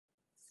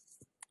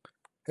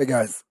Hey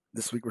guys,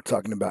 this week we're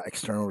talking about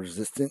external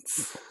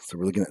resistance. So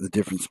we're looking at the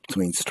difference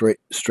between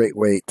straight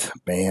weight,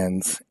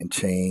 bands, and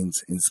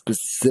chains, and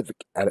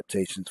specific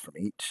adaptations from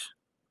each.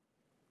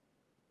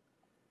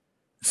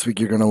 This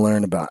week you're going to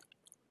learn about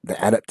the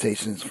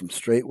adaptations from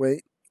straight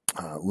weight,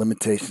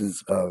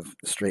 limitations of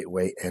straight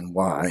weight and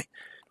why,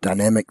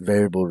 dynamic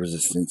variable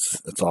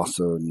resistance, that's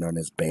also known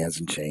as bands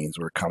and chains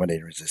or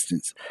accommodating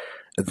resistance,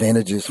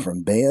 advantages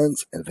from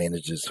bands,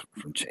 advantages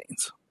from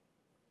chains.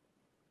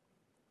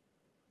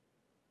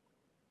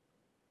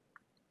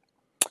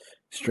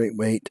 Straight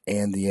weight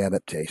and the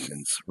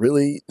adaptations.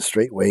 Really,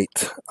 straight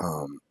weight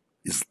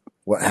is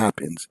what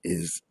happens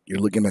is you're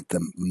looking at the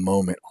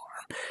moment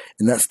arm,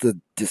 and that's the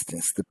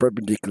distance, the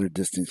perpendicular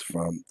distance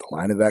from the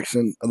line of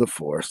action of the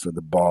force, so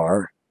the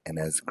bar, and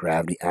as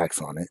gravity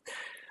acts on it,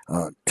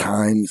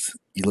 times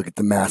you look at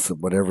the mass of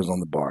whatever's on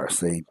the bar.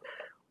 Say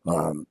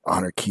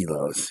 100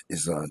 kilos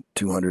is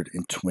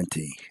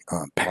 220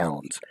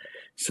 pounds,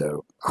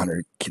 so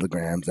 100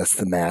 kilograms, that's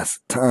the mass,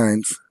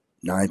 times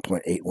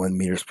 9.81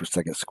 meters per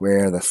second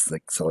square. That's the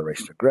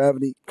acceleration of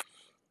gravity.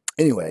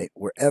 Anyway,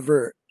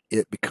 wherever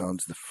it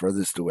becomes the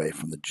furthest away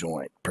from the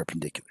joint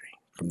perpendicularly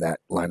from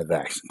that line of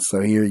action. So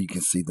here you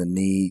can see the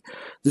knee.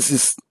 This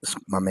is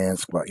my man,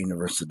 Squat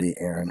University,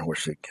 Aaron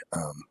Horschig,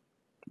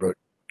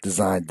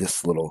 designed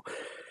this little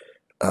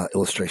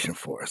illustration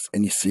for us.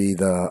 And you see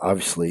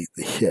obviously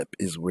the hip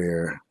is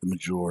where the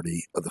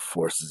majority of the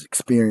force is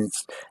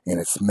experienced, and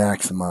it's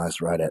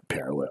maximized right at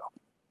parallel.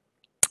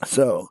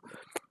 So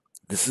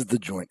this is the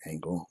joint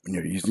angle. When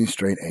you're using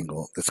straight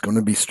angle, that's going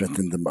to be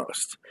strengthened the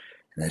most.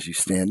 And as you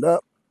stand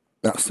up,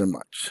 not so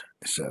much.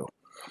 So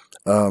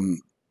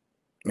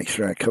make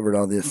sure I covered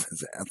all this. As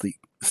the athlete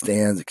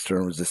stands,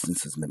 external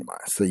resistance is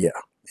minimized. So yeah,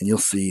 and you'll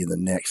see in the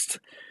next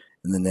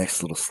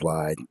little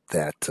slide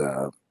that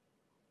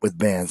with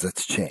bands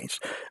that's changed.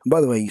 And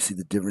by the way, you see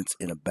the difference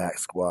in a back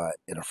squat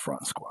and a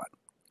front squat.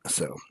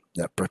 So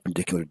that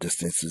perpendicular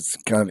distance is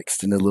kind of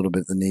extended a little bit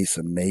at the knee,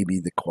 so maybe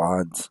the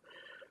quads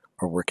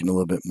are working a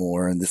little bit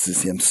more, and this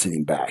is him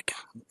sitting back,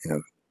 a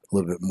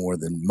little bit more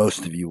than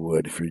most of you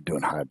would if you're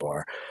doing high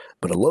bar,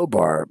 but a low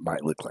bar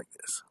might look like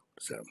this.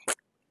 So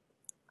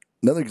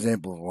another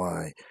example of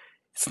why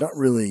it's not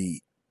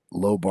really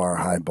low bar,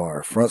 high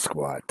bar, front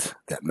squat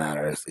that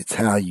matters. It's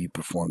how you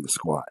perform the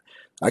squat.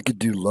 I could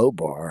do low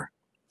bar,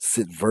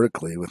 sit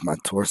vertically with my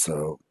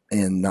torso,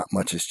 and not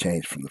much has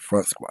changed from the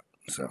front squat.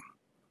 So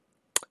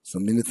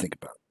something to think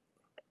about.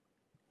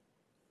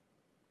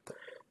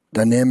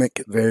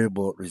 Dynamic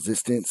variable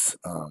resistance,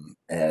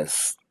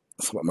 as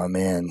that's what my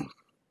man,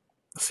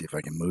 let's see if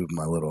I can move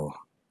my little,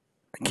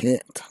 I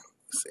can't.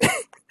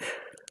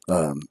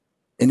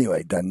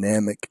 Anyway,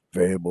 dynamic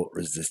variable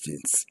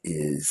resistance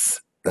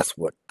that's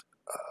what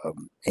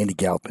Andy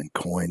Galpin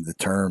coined the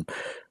term,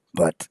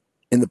 but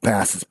in the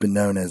past it's been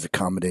known as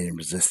accommodating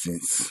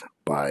resistance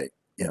by,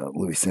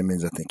 Louie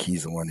Simmons. I think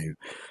he's the one who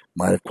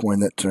might have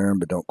coined that term,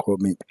 but don't quote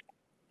me.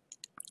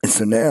 And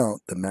so now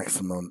the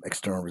maximum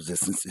external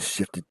resistance is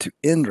shifted to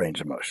end range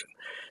of motion.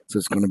 So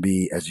it's going to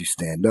be as you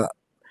stand up.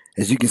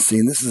 As you can see,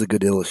 and this is a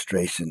good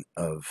illustration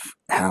of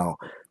how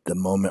the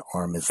moment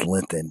arm is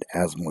lengthened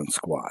as one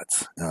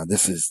squats.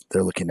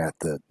 They're looking at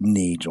the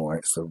knee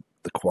joint, so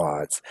the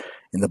quads.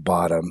 In the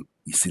bottom,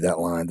 you see that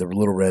line, the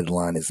little red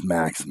line is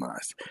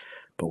maximized.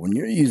 But when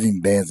you're using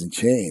bands and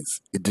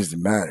chains, it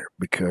doesn't matter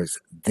because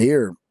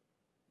the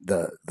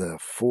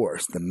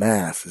force, the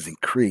mass is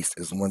increased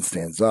as one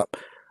stands up,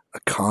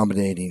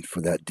 accommodating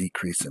for that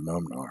decrease in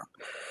moment arm.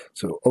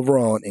 So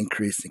overall, an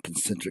increase in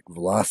concentric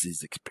velocity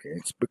is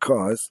experienced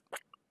because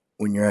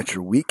when you're at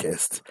your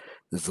weakest,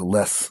 there's a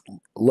less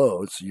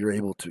load, so you're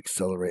able to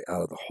accelerate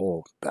out of the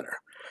hole better.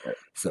 Right.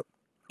 So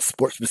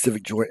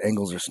sport-specific joint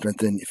angles are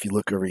strengthened. If you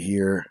look over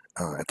here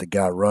at the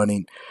guy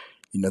running,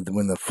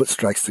 when the foot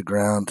strikes the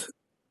ground,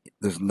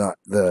 there's not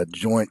the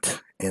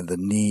joint and the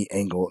knee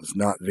angle is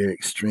not very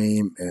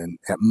extreme, and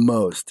at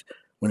most,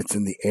 when it's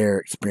in the air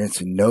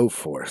experiencing no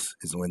force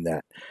is when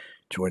that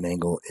joint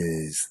angle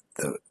is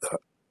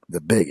the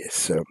biggest.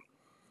 So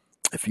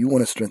if you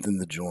want to strengthen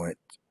the joint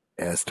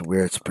as to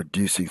where it's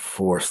producing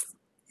force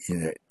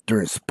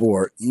during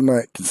sport, you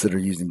might consider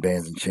using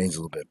bands and chains a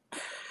little bit.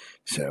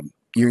 So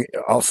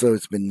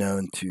it's been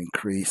known to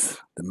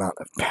increase the amount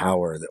of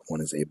power that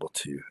one is able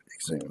to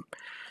exude.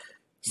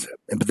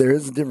 But there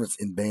is a difference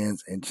in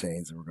bands and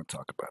chains, and we're going to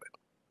talk about it.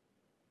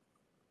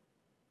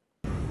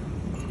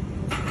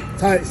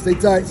 Tight, stay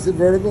tight, sit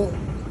vertical.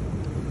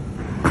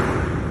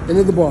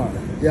 Into the bar.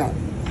 Yeah.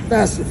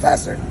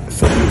 Faster.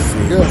 So you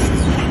see Good. This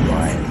is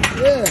Ryan.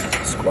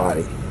 Yeah.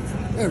 Squatting.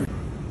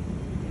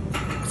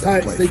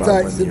 Tight, stay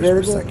tight, sit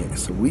vertical.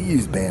 So we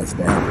use bands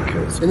now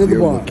because Into the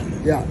we're bar.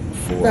 looking Yeah.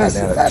 for an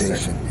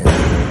adaptation and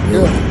the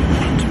ability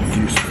to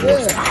produce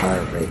force at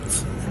higher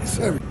rates.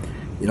 So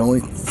it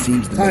only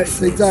seems to make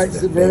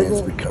sense that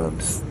bands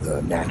becomes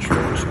the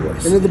natural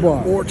choice. Into the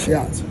bar. Or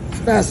chains. Yeah.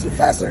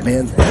 Faster.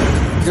 Bands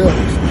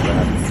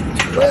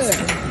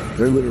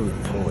they're literally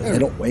pulling. They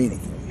don't weigh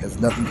anything. It has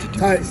nothing to do with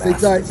the mass of the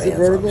bands,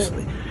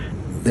 obviously.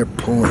 They're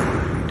pulling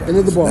down.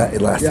 Into the So bar. that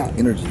elastic Yeah.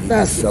 energy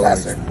Faster,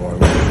 accelerates faster. the bar a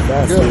little bit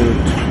faster, Good.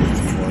 which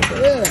creates more of a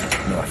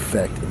Yeah.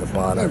 effect in the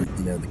bottom.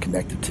 The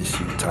connective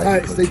tissue,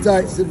 Tight, stay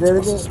tight, sit muscle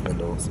vertical.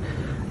 spindles,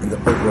 and the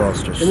overall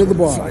stress Into the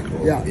bar.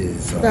 cycle Yeah.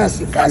 is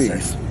Faster, faster.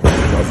 increased.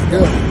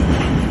 Good.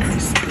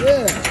 Increased speed.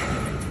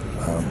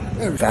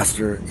 Yeah.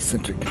 Faster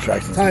eccentric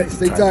contractions. Tight,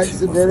 stay tight,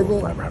 sit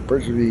vertical. Fiber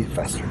hypertrophy,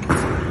 faster Into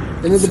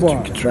the eccentric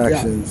bar.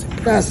 contractions, Yeah.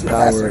 Faster,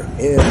 power, faster.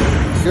 and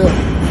Good.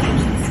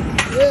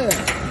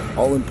 Yeah.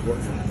 all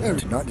important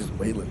to not just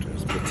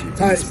weightlifters, but to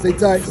Tight, stay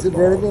tight, sit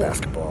football, vertical.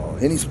 basketball,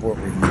 any sport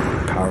where you need to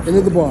be powerful.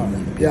 Into the bar. You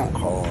need to be Yeah. able to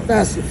call on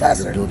Faster,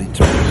 faster. your ability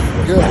to produce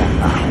force Good. at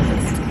a high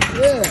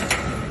rate.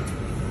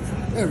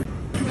 Yeah.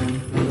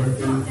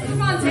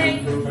 Come on,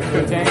 Tank.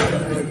 Go,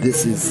 Tank.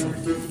 This is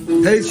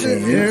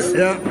Patient.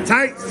 Yeah.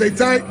 Tight, stay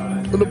tight.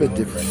 a little bit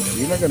different.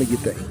 You're not going to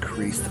get that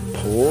increased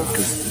pull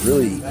because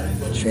really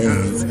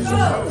chains is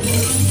about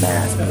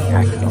mass being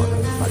acted on.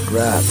 By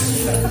grab,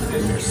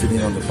 when you're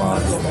sitting on the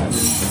box,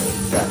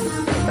 that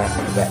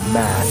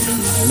mass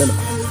is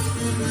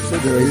minimized. So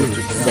they're able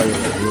to accelerate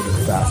a little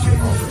bit faster on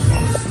the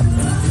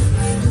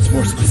box. It's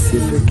more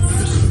specific.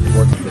 There's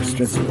support for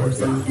strength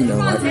supports, like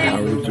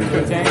power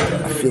lifting.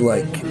 I feel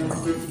like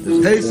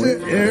there's a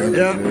point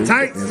where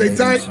Tight, stay maybe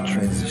tight. you should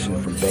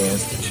transition from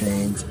bands to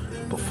chains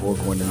before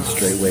going into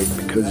straight weight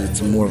because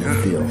it's more of a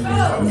feel.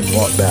 When you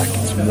walk back,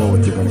 it's more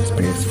what they're going to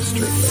experience with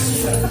straight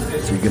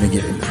weight. So you're going to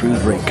get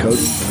improved rate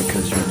coding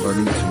because you're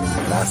learning to move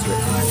faster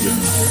at any given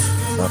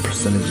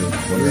percentage of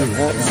one rep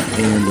max,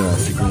 and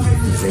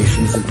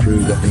synchronization is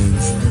improved. That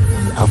means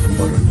the alpha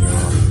motor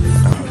neuron,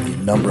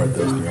 the number of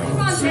those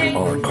neurons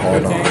are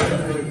called on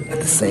at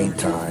the same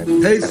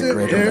time at a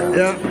greater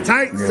amount.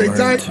 Tight, You're stay learning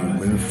tight. to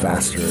move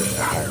faster at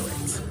higher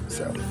rates.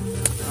 So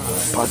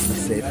possibly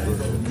safer with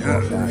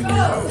walk back.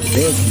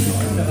 Bands can be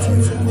pretty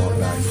intense in walk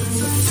back, but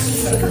something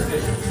to consider.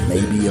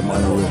 Maybe a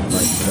monolith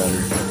might be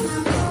better.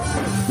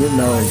 You're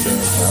not only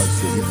bands, I would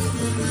say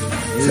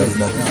it has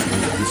nothing to do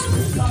with this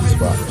week, but just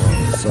rock along.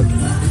 So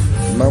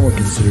you might want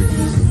to consider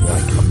using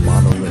like a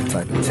monolith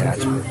type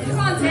attachment. Come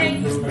on,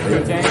 Tank. Go,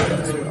 Tank.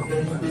 As well.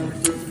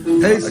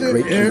 Patient.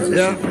 Great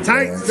transition from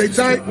Tight, bands stay to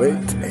straight tight.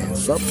 weight, and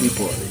some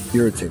people are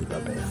irritated by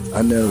bands.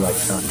 I know, like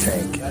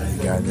Tank, the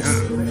guy in this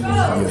video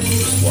you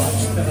just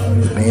watched,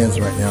 the bands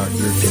right now are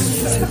irritating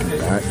his hip and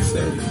back, so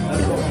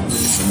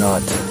it's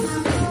not,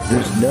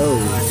 there's no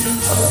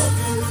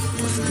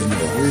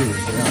stimuli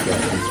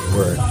that is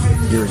worth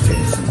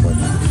irritating someone to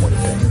the point of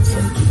pain.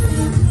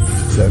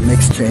 So it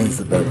makes chains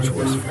the better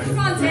choice for him. Come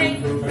on,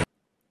 Tank.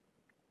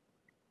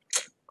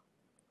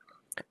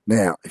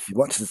 Now, if you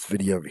watch this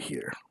video over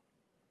here,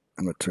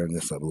 I'm going to turn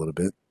this up a little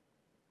bit.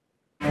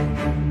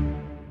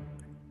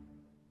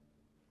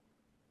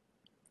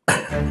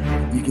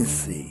 You can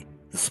see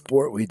the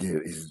sport we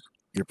do is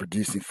you're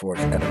producing force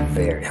at a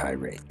very high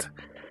rate.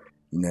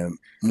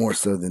 More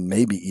so than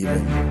maybe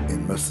even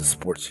in most of the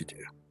sports you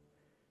do.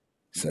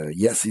 So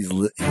yes, he's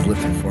lifting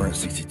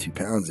 462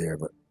 pounds there,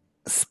 but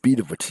the speed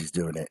of which he's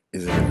doing it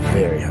is at a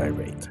very high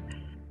rate.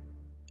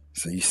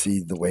 So you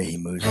see the way he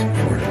moves from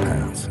 400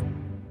 pounds.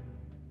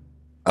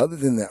 Other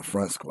than that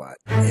front squat,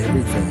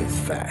 everything is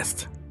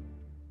fast.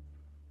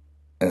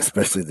 And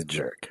especially the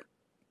jerk.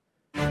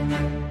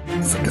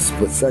 It's like a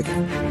split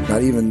second.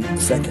 Not even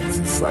seconds.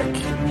 It's like,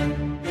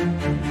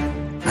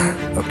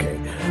 okay,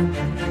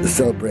 the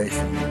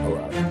celebration, I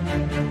love it.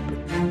 But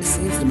it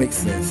seems to make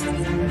sense.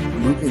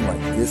 Moving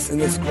like this in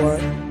the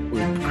squat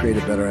would create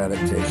a better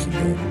adaptation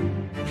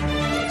than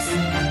this.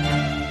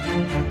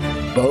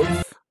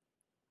 Both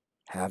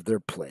have their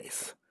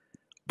place.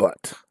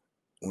 But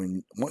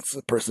once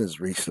the person has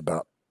reached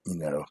about,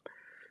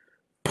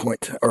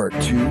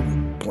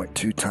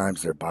 2.2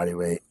 times their body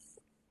weight,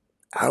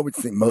 I would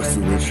think most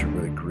of the literature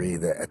would agree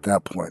that at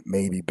that point,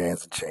 maybe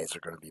bands and chains are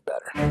going to be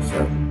better.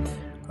 So,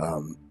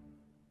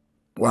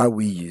 why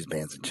we use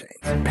bands and chains?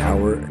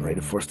 Power and rate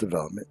of force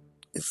development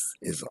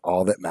is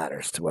all that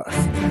matters to us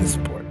in this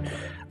sport.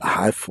 A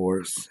high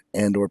force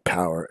and or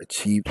power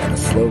achieved at a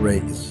slow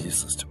rate is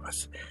useless to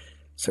us.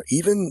 So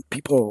even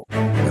people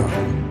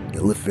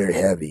that lift very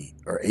heavy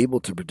are able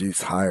to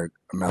produce higher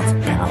amounts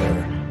of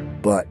power,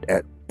 but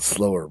at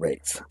slower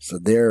rates. So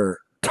their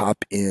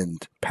top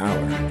end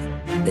power,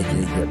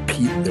 aka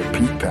their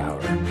peak power,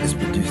 is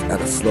produced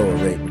at a slower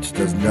rate, which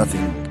does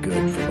nothing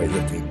good for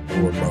weightlifting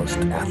or most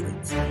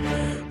athletes.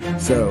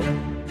 So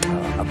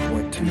I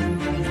point to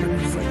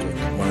there's like a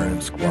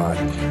 1RM squat.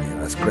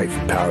 That's great for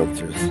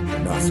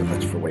powerlifters, not so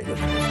much for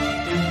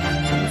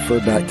weightlifters. So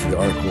refer back to the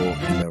article,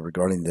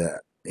 regarding the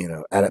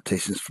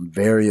adaptations from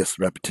various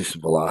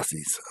repetition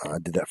velocities. I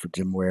did that for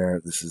gym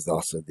wear. This is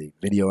also the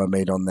video I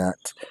made on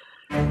that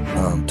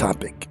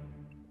topic.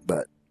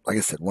 But like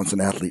I said, once an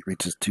athlete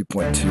reaches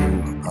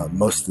 2.2,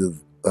 most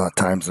of the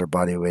times their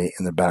body weight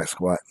in their back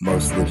squat,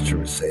 most literature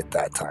would say at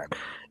that time,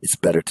 it's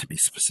better to be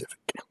specific.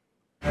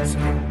 So,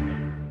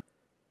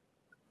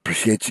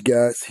 appreciate you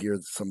guys. Here are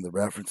some of the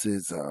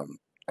references.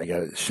 I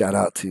got a shout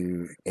out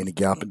to Andy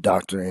Galpin,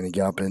 Dr. Andy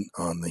Galpin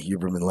on the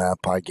Huberman Lab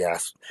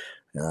podcast.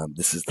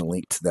 This is the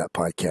link to that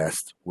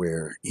podcast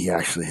where he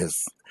actually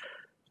has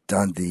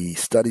done the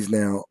studies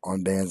now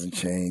on bands and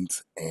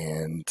chains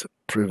and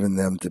proven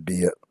them to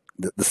be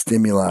the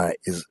stimuli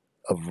is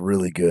of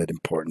really good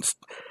importance,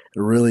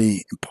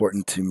 really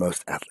important to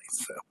most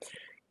athletes. So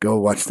go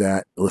watch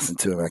that, listen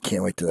to it. I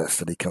can't wait till that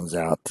study comes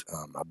out.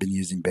 I've been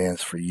using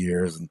bands for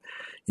years, and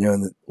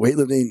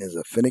weightlifting is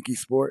a finicky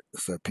sport,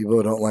 so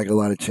people don't like a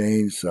lot of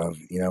change. So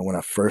when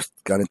I first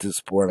got into the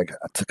sport,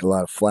 I took a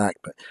lot of flack,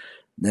 but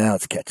now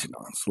it's catching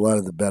on. So a lot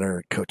of the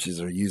better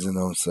coaches are using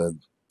them, so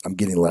I'm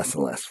getting less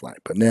and less flack.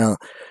 But now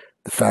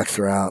the facts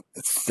are out.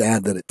 It's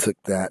sad that it took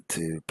that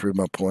to prove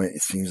my point.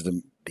 It seems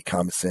to be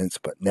common sense,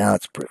 but now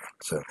it's proven.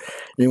 So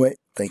anyway,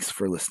 thanks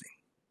for listening.